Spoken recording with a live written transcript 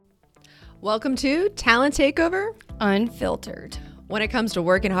Welcome to Talent Takeover Unfiltered. When it comes to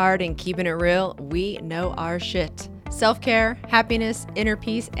working hard and keeping it real, we know our shit. Self-care, happiness, inner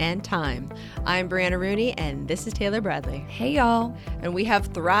peace, and time. I'm Brianna Rooney, and this is Taylor Bradley. Hey, y'all. And we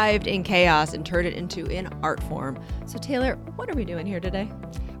have thrived in chaos and turned it into an art form. So Taylor, what are we doing here today?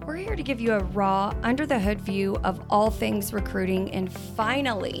 We're here to give you a raw, under-the-hood view of all things recruiting and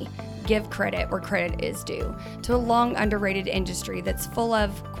finally give credit where credit is due to a long underrated industry that's full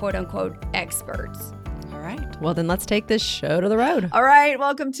of quote-unquote experts. All right. Well, then let's take this show to the road. All right.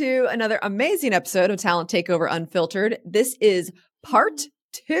 Welcome to another amazing episode of Talent Takeover Unfiltered. This is part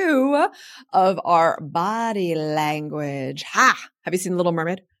 2 of our body language. Ha! Have you seen The Little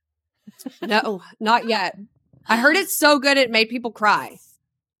Mermaid? No, not yet. I heard it's so good it made people cry.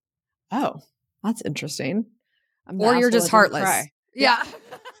 Oh, that's interesting. Or you're just heartless. Yeah.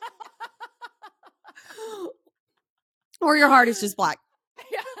 Or your heart is just black.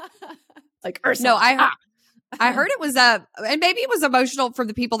 Like Ursula. No, I heard it was and maybe it was emotional for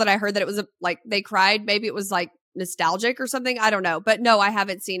the people that I heard that it was like they cried. Maybe it was like nostalgic or something. I don't know. But no, I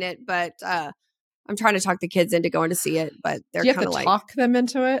haven't seen it. But I'm trying to talk the kids into going to see it. But they're kind of like talk them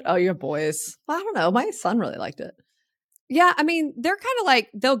into it. Oh, your boys. Well, I don't know. My son really liked it. Yeah, I mean, they're kind of like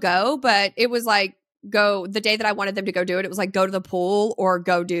they'll go, but it was like go the day that I wanted them to go do it. It was like go to the pool or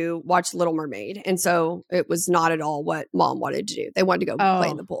watch Little Mermaid, and so it was not at all what mom wanted to do. They wanted to go play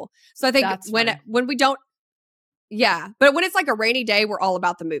in the pool. So I think when we don't, yeah, but when it's like a rainy day, we're all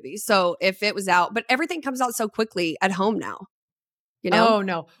about the movies. So if it was out, but everything comes out so quickly at home now. You know? Oh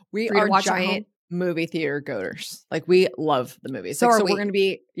no, we are giant movie theater goers. Like we love the movies. So, we're gonna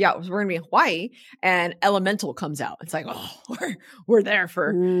be in Hawaii and Elemental comes out. It's like, oh, we're there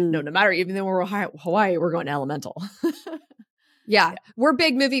for no matter, even though we're Hawaii, we're going to Elemental. Yeah, we're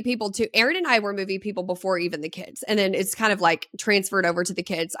big movie people too. Aaron and I were movie people before even the kids. And then it's kind of like transferred over to the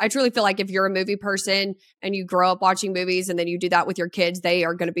kids. I truly feel like if you're a movie person and you grow up watching movies and then you do that with your kids, they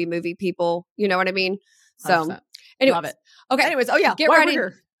are going to be movie people. You know what I mean? So anyway, love it. Okay. Anyways, get right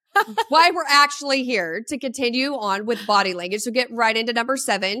in. Why we're actually here to continue on with body language. So get right into number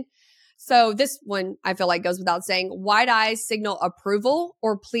 7. So this one I feel like goes without saying. Wide eyes signal approval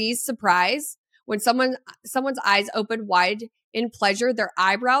or pleased surprise. When someone's eyes open wide in pleasure, their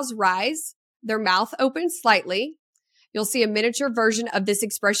eyebrows rise, their mouth opens slightly. You'll see a miniature version of this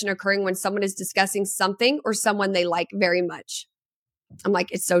expression occurring when someone is discussing something or someone they like very much. I'm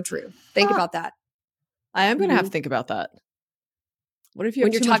like, it's so true. Think about that. I am going to have to think about that. What if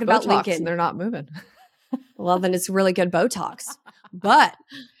when you're talking about Lincoln and they're not moving? Well, then it's really good Botox. But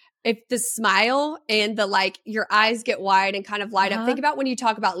if the smile and the like, your eyes get wide and kind of light up. Think about when you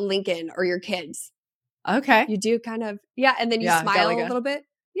talk about Lincoln or your kids. Okay. You do kind of, and then you smile a little bit.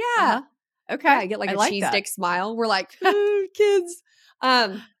 Yeah. Okay. I get like a cheese stick smile. We're like, kids.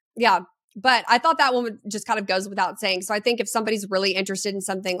 Yeah. But I thought that one just kind of goes without saying. So I think if somebody's really interested in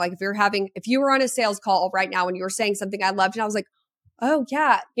something, like if you were on a sales call right now and you were saying something I loved and I was like, oh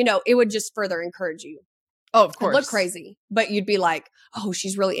yeah, it would just further encourage you. Oh, of course. It'd look crazy, but you'd be like, oh,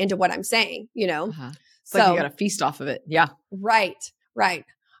 she's really into what I'm saying, It's like you got to feast off of it. Yeah. Right.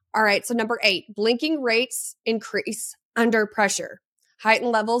 All right. So number 8, blinking rates increase under pressure.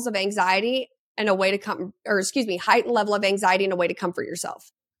 Heightened levels of anxiety and a way to heightened level of anxiety and a way to comfort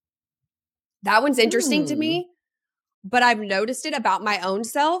yourself. That one's interesting to me, but I've noticed it about my own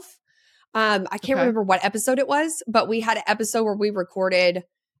self. I can't remember what episode it was, but we had an episode where we recorded.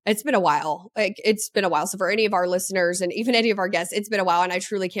 It's been a while. So for any of our listeners and even any of our guests, it's been a while and I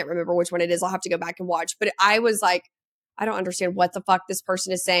truly can't remember which one it is. I'll have to go back and watch. But I was like, I don't understand what the fuck this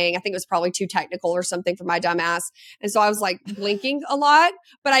person is saying. I think it was probably too technical or something for my dumb ass. And so I was like blinking a lot,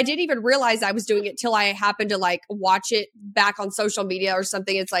 but I didn't even realize I was doing it till I happened to like watch it back on social media or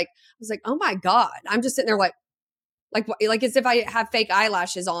something. It's like, I was like, oh my God. I'm just sitting there like as if I have fake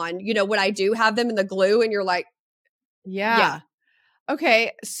eyelashes on, when I do have them in the glue and you're like, yeah.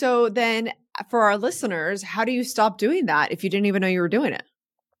 Okay. So then for our listeners, how do you stop doing that if you didn't even know you were doing it?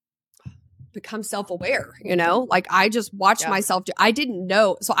 Become self-aware, like I just watched myself I didn't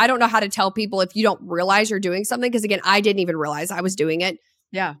know. So I don't know how to tell people if you don't realize you're doing something. Cause again, I didn't even realize I was doing it.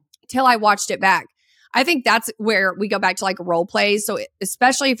 Yeah. Till I watched it back. I think that's where we go back to like role plays. So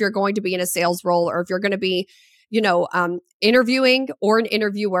especially if you're going to be in a sales role or if you're going to be, interviewing or an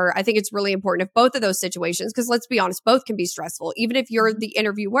interviewer, I think it's really important if both of those situations, because let's be honest, both can be stressful. Even if you're the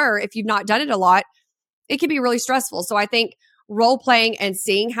interviewer, if you've not done it a lot, it can be really stressful. So I think role playing and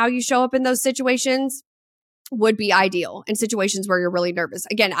seeing how you show up in those situations would be ideal in situations where you're really nervous.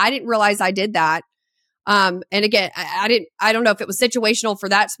 Again, I didn't realize I did that. And again, I don't know if it was situational for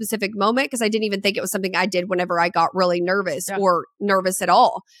that specific moment because I didn't even think it was something I did whenever I got really nervous or nervous at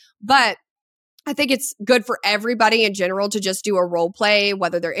all. But I think it's good for everybody in general to just do a role play,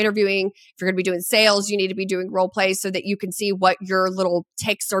 whether they're interviewing. If you're going to be doing sales, you need to be doing role plays so that you can see what your little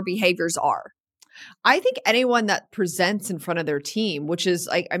tics or behaviors are. I think anyone that presents in front of their team, which is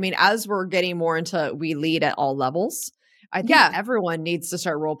like, I mean, as we're getting more into we lead at all levels, I think everyone needs to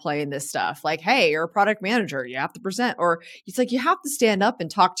start role playing this stuff. Like, hey, you're a product manager, you have to present, or it's like you have to stand up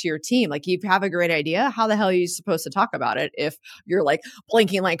and talk to your team. Like, you have a great idea. How the hell are you supposed to talk about it if you're like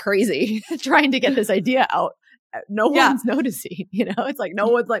blinking like crazy trying to get this idea out? No one's noticing, it's like no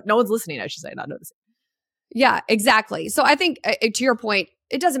one's listening, I should say, not noticing. Yeah, exactly. So I think to your point,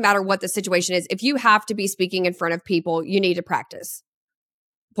 it doesn't matter what the situation is. If you have to be speaking in front of people, you need to practice.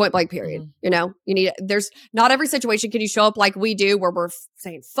 Point blank, period. Mm-hmm. There's not every situation can you show up like we do where we're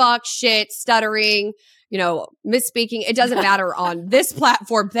saying fuck, shit, stuttering, misspeaking. It doesn't matter on this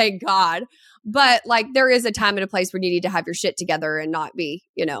platform, thank God. But like there is a time and a place where you need to have your shit together and not be,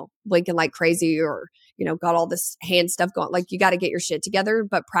 blinking like crazy or, got all this hand stuff going. Like you got to get your shit together.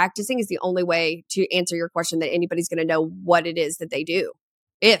 But practicing is the only way to answer your question that anybody's going to know what it is that they do,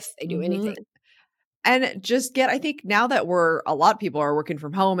 if they do anything. And just I think now that a lot of people are working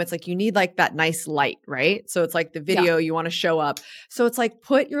from home, it's like you need like that nice light, right? So it's like the video you want to show up. So it's like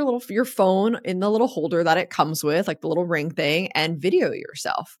put your phone in the little holder that it comes with, like the little ring thing, and video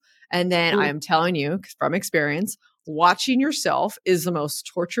yourself. And then I am telling you from experience, watching yourself is the most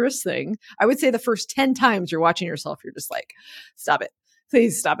torturous thing. I would say the first 10 times you're watching yourself, you're just like, stop it.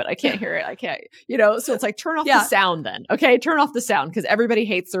 Please stop it. I can't hear it. I can't, so it's like, turn off the sound then. Okay. Turn off the sound because everybody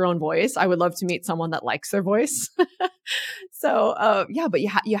hates their own voice. I would love to meet someone that likes their voice. So, but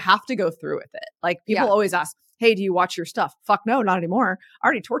you have to go through with it. Like people always ask, hey, do you watch your stuff? Fuck no, not anymore. I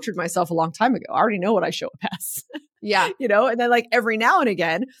already tortured myself a long time ago. I already know what I show up as. And then like every now and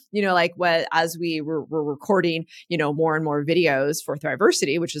again, like as we were recording, more and more videos for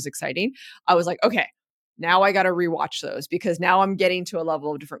Thriversity, which is exciting. I was like, okay, now I got to rewatch those because now I'm getting to a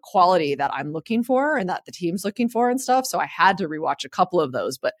level of different quality that I'm looking for and that the team's looking for and stuff. So I had to rewatch a couple of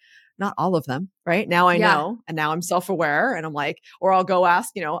those, but not all of them. Right now I know, and now I'm self-aware and I'm like, or I'll go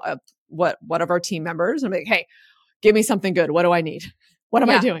ask, one of our team members and I'm like, hey, give me something good. What do I need? What am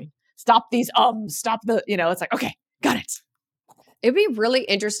I doing? Stop these stop the, it's like, okay, got it. It'd be really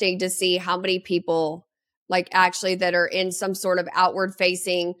interesting to see how many people like actually that are in some sort of outward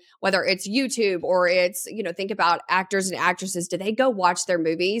facing, whether it's YouTube or it's, think about actors and actresses. Do they go watch their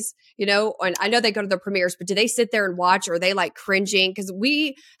movies? And I know they go to the premieres, but do they sit there and watch or are they like cringing? Because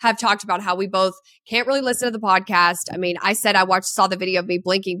we have talked about how we both can't really listen to the podcast. I mean, I said saw the video of me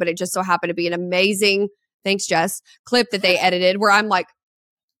blinking, but it just so happened to be an amazing, thanks Jess, clip that they edited where I'm like,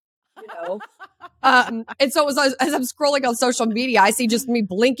 and so it was as I'm scrolling on social media, I see just me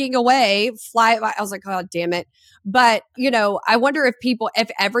blinking away, fly. I was like, oh, damn it. But, I wonder if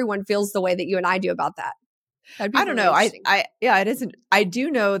everyone feels the way that you and I do about that. I don't know. It isn't. I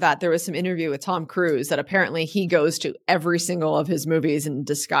do know that there was some interview with Tom Cruise that apparently he goes to every single of his movies in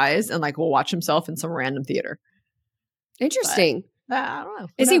disguise and like will watch himself in some random theater. Interesting. But, I don't know.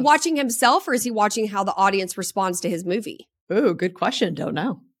 Is he watching himself or is he watching how the audience responds to his movie? Ooh, good question. Don't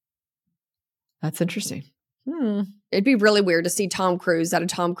know. That's interesting. It'd be really weird to see Tom Cruise at a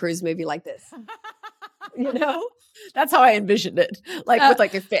Tom Cruise movie like this. That's how I envisioned it. Like with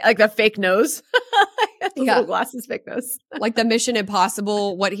like the fake nose. Little glasses, fake nose. Like the Mission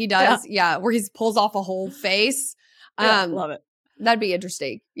Impossible, what he does. Yeah. Where he pulls off a whole face. Love it. That'd be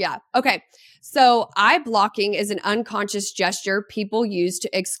interesting. Yeah. Okay. So eye blocking is an unconscious gesture people use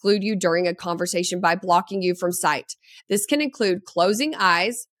to exclude you during a conversation by blocking you from sight. This can include closing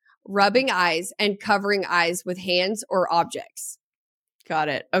eyes, rubbing eyes, and covering eyes with hands or objects. Got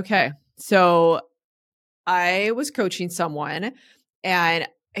it. Okay. So I was coaching someone and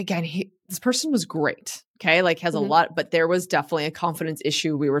again, this person was great. Okay. Like has a lot, but there was definitely a confidence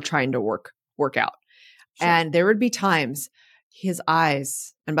issue we were trying to work out. Sure. And there would be times his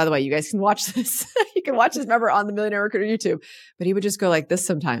eyes, and by the way, you guys can watch this. You can watch this member on the Millionaire Recruiter YouTube, but he would just go like this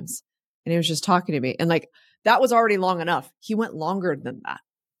sometimes. And he was just talking to me. And like, that was already long enough. He went longer than that.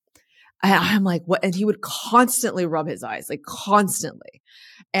 And I'm like, what? And he would constantly rub his eyes, like constantly.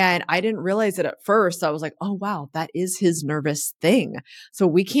 And I didn't realize it at first. I was like, oh, wow, that is his nervous thing. So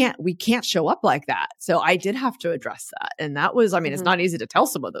we can't show up like that. So I did have to address that. And that was, it's not easy to tell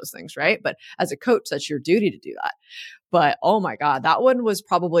some of those things, right? But as a coach, that's your duty to do that. But oh my God, that one was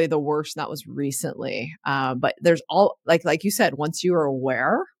probably the worst. And that was recently. But there's all, like you said, once you are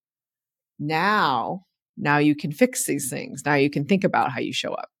aware, now you can fix these things. Now you can think about how you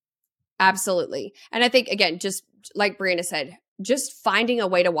show up. Absolutely. And I think, again, just like Brianna said, just finding a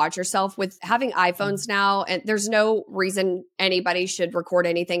way to watch yourself with having iPhones now. And there's no reason anybody should record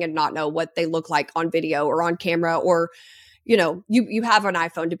anything and not know what they look like on video or on camera, or, you know, you have an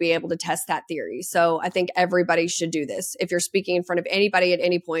iPhone to be able to test that theory. So I think everybody should do this if you're speaking in front of anybody at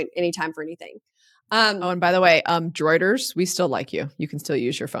any point, anytime, for anything. Oh, and by the way, Droiders, we still like you. You can still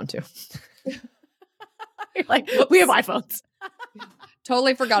use your phone too. Like, we have iPhones.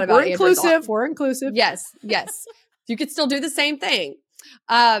 Totally forgot about it. We're inclusive. Yes. You could still do the same thing.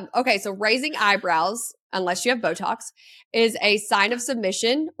 Okay, so raising eyebrows, unless you have Botox, is a sign of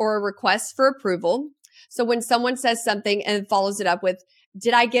submission or a request for approval. So when someone says something and follows it up with,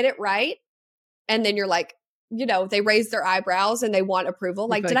 did I get it right? And then you're like, you know, they raise their eyebrows and they want approval.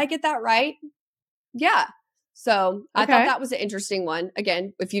 Like, did I get that right? Yeah. So I thought that was an interesting one.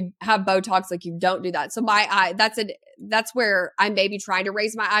 Again, if you have Botox, like, you don't do that. So my eye, that's where I may be trying to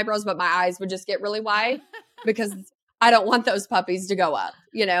raise my eyebrows, but my eyes would just get really wide because I don't want those puppies to go up.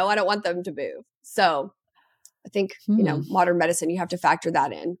 You know, I don't want them to move. So I think, you know, modern medicine, you have to factor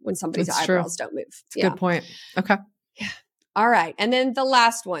that in when somebody's eyebrows don't move. That's a good point. Okay. Yeah. All right. And then the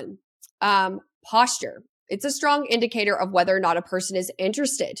last one, posture. It's a strong indicator of whether or not a person is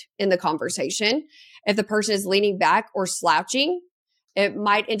interested in the conversation. If the person is leaning back or slouching, it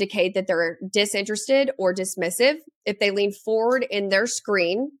might indicate that they're disinterested or dismissive. If they lean forward in their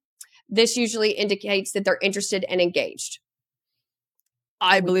screen, this usually indicates that they're interested and engaged.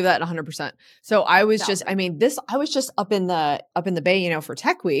 I believe that 100%. So I was just up in the Bay, you know, for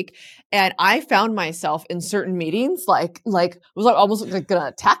Tech Week, and I found myself in certain meetings, like was like almost like gonna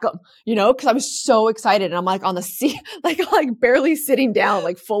attack them, you know, because I was so excited, and I'm like on the seat, like barely sitting down,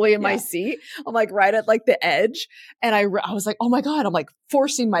 like fully in my seat. I'm like right at like the edge, and I was like, oh my God, I'm like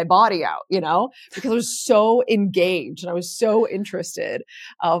forcing my body out, you know, because I was so engaged and I was so interested.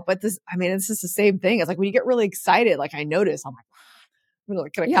 But this, I mean, it's just the same thing. It's like when you get really excited, like I notice, I'm like,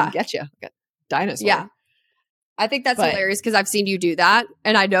 can I come get you? Like a dinosaur. Yeah. I think that's hilarious because I've seen you do that.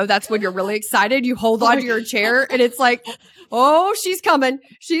 And I know that's when you're really excited. You hold on to your chair and it's like, oh, she's coming.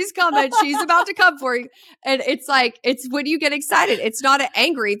 She's coming. She's about to come for you. And it's like, it's when you get excited. It's not an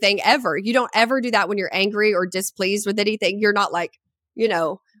angry thing ever. You don't ever do that when you're angry or displeased with anything. You're not like, you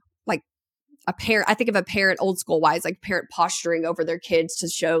know, like a parent. I think of a parent old school wise, like parent posturing over their kids to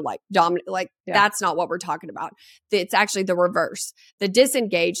show like dominant, that's not what we're talking about. It's actually the reverse. The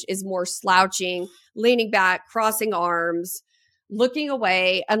disengaged is more slouching, leaning back, crossing arms, looking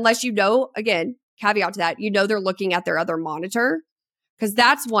away, unless you know, again, caveat to that, you know, they're looking at their other monitor. Cause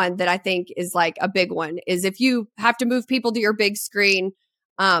that's one that I think is like a big one is if you have to move people to your big screen.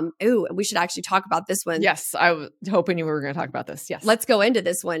 We should actually talk about this one. Yes. I was hoping you were going to talk about this. Yes. Let's go into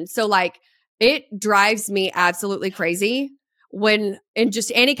this one. So like, it drives me absolutely crazy when in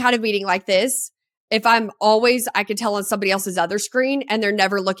just any kind of meeting like this, if I can tell on somebody else's other screen and they're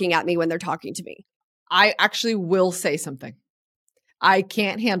never looking at me when they're talking to me. I actually will say something. I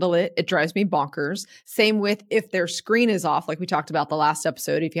can't handle it. It drives me bonkers. Same with if their screen is off, like we talked about the last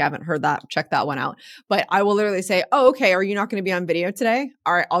episode. If you haven't heard that, check that one out. But I will literally say, oh, okay, are you not going to be on video today?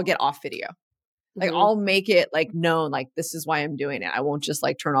 All right, I'll get off video. Like I'll make it like known, like this is why I'm doing it. I won't just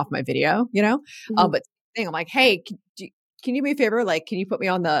like turn off my video, you know? But thing, I'm like, hey, can you do me a favor? Like, can you put me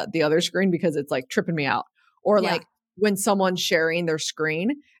on the other screen because it's like tripping me out? Or like when someone's sharing their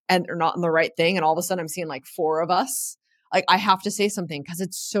screen and they're not on the right thing, and all of a sudden I'm seeing like 4 of us. Like I have to say something because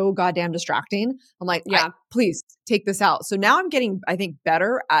it's so goddamn distracting. I'm like, please take this out. So now I'm getting, I think,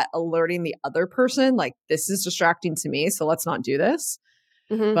 better at alerting the other person. Like this is distracting to me, so let's not do this.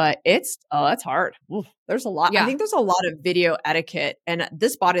 But that's hard. Oof, there's a lot. I think there's a lot of video etiquette, and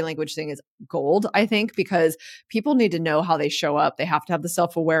this body language thing is gold, I think, because people need to know how they show up. They have to have the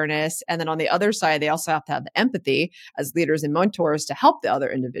self-awareness. And then on the other side, they also have to have the empathy as leaders and mentors to help the other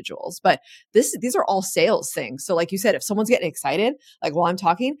individuals. But these are all sales things. So like you said, if someone's getting excited, like while I'm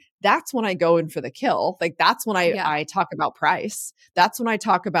talking, that's when I go in for the kill. Like that's when I talk about price. That's when I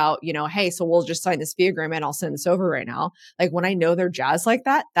talk about, you know, hey, so we'll just sign this fee agreement. I'll send this over right now. Like when I know they're jazzed like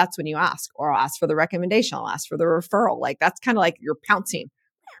that, that's when you ask, or I'll ask for the recommendation. I'll ask for the referral. Like that's kind of like you're pouncing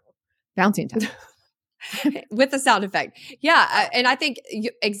time. With the sound effect. Yeah. And I think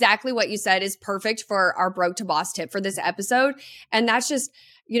exactly what you said is perfect for our broke to boss tip for this episode. And that's just,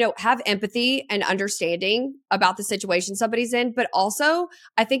 you know, have empathy and understanding about the situation somebody's in. But also,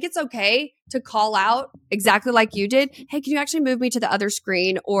 I think it's okay to call out exactly like you did. Hey, can you actually move me to the other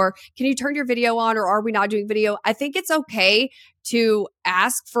screen? Or can you turn your video on? Or are we not doing video? I think it's okay to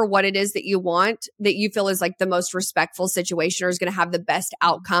ask for what it is that you want, that you feel is like the most respectful situation or is going to have the best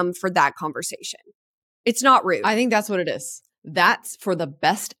outcome for that conversation. It's not rude. I think that's what it is. That's for the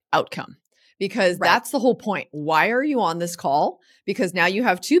best outcome. because that's the whole point. Why are you on this call? Because now you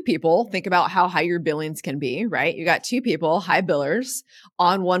have two people. Think about how high your billings can be, right? You got two people, high billers,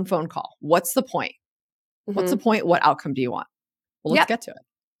 on one phone call. What's the point? What's the point? What outcome do you want? Well, let's get to it.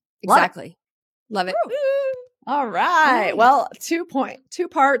 Exactly. Love it. All right. Well, 2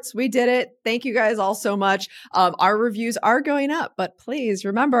 parts. We did it. Thank you guys all so much. Our reviews are going up, but please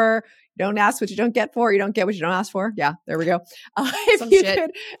remember, you don't ask what you don't get for. You don't get what you don't ask for. Yeah, there we go.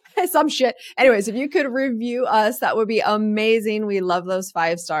 Some shit. Anyways, if you could review us, that would be amazing. We love those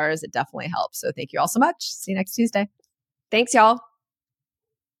 5 stars. It definitely helps. So thank you all so much. See you next Tuesday. Thanks, y'all.